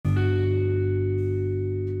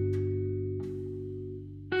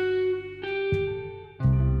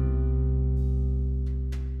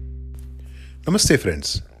Namaste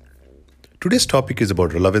friends. Today's topic is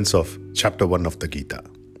about relevance of chapter 1 of the Gita.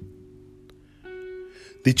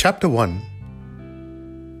 The chapter 1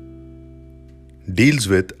 deals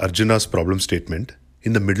with Arjuna's problem statement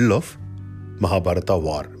in the middle of Mahabharata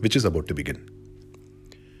war, which is about to begin.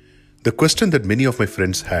 The question that many of my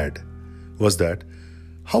friends had was that,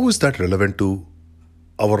 how is that relevant to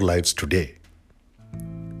our lives today?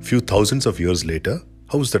 Few thousands of years later,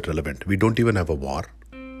 how is that relevant? We don't even have a war.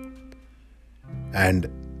 And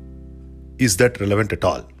is that relevant at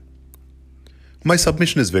all? My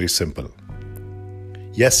submission is very simple.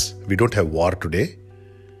 Yes, we don't have war today,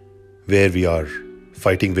 where we are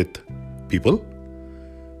fighting with people,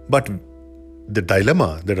 but the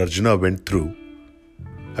dilemma that Arjuna went through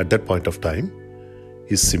at that point of time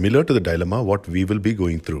is similar to the dilemma what we will be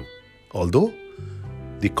going through, although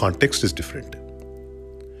the context is different.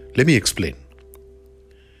 Let me explain.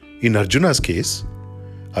 In Arjuna's case,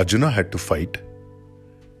 Arjuna had to fight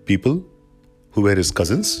people who were his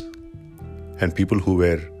cousins and people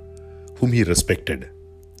whom he respected,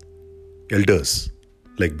 elders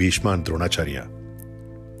like Bhishma and Dronacharya.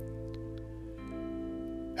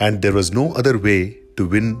 And there was no other way to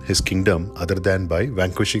win his kingdom other than by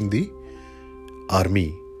vanquishing the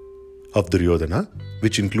army of Duryodhana,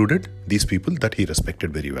 which included these people that he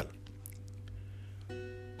respected very well.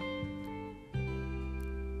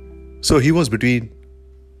 So he was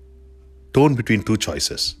torn between two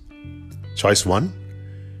choices. Choice 1,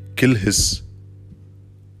 kill his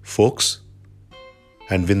folks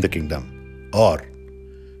and win the kingdom. Or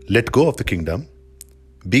let go of the kingdom,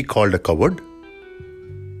 be called a coward,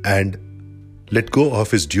 and let go of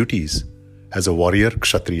his duties as a warrior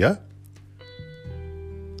Kshatriya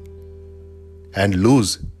and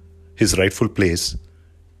lose his rightful place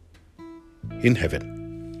in heaven.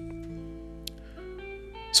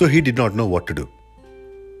 So he did not know what to do.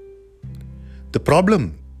 The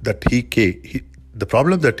problem that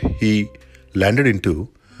he landed into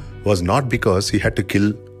was not because he had to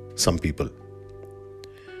kill some people.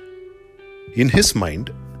 In his mind,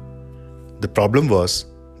 the problem was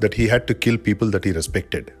that he had to kill people that he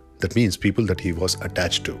respected. That means people that he was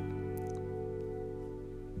attached to.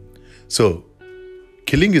 So,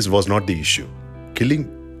 killing was not the issue.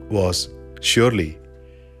 Killing was surely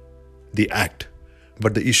the act.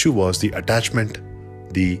 But the issue was the attachment,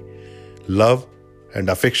 the love and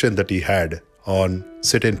affection that he had on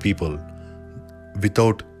certain people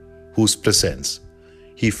without whose presence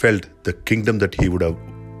he felt the kingdom that he would have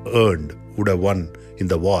won in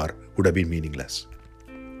the war would have been meaningless.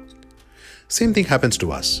 Same thing happens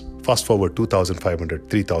to us. Fast forward 2,500,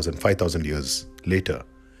 3,000, 5,000 years later.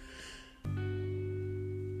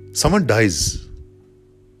 Someone dies.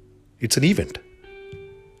 It's an event.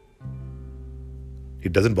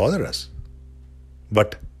 It doesn't bother us.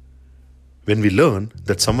 But when we learn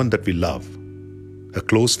that someone that we love, a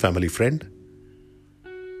close family friend,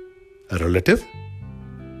 a relative,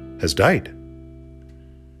 has died,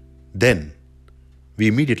 then we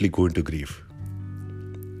immediately go into grief.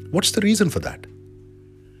 What's the reason for that?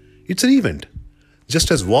 It's an event. Just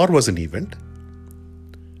as war was an event,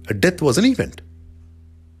 a death was an event.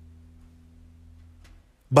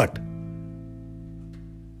 But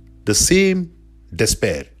the same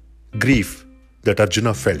despair, grief that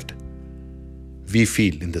Arjuna felt, we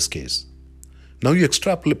feel in this case. Now you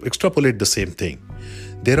extrapolate the same thing.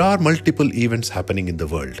 There are multiple events happening in the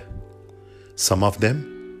world. Some of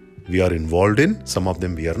them we are involved in, some of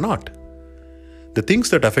them we are not. The things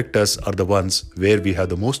that affect us are the ones where we have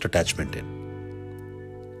the most attachment in.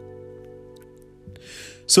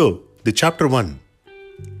 So, the chapter 1,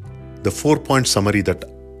 the 4-point summary that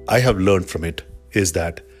I have learned from it is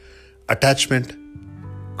that attachment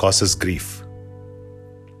causes grief.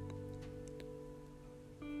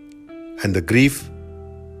 And the grief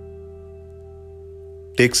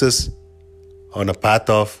takes us on a path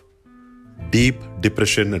of deep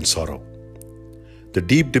depression and sorrow. The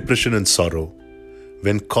deep depression and sorrow,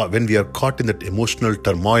 when we are caught in that emotional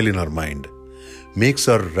turmoil in our mind, makes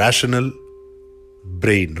our rational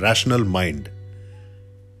brain, rational mind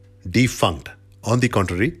defunct. On the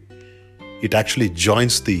contrary, it actually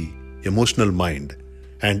joins the emotional mind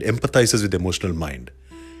and empathizes with the emotional mind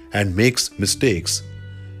and makes mistakes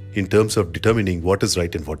in terms of determining what is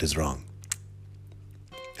right and what is wrong.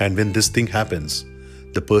 And when this thing happens,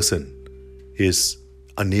 the person is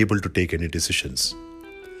unable to take any decisions.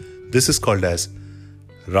 This is called as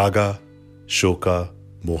Raga, Shoka,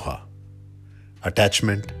 Moha.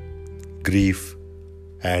 Attachment, grief,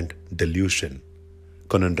 and delusion,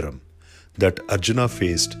 conundrum that Arjuna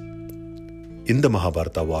faced in the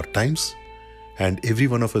Mahabharata war times and every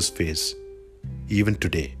one of us face even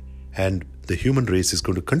today And the human race is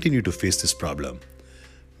going to continue to face this problem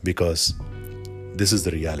because this is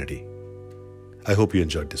the reality. I hope you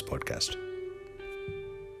enjoyed this podcast.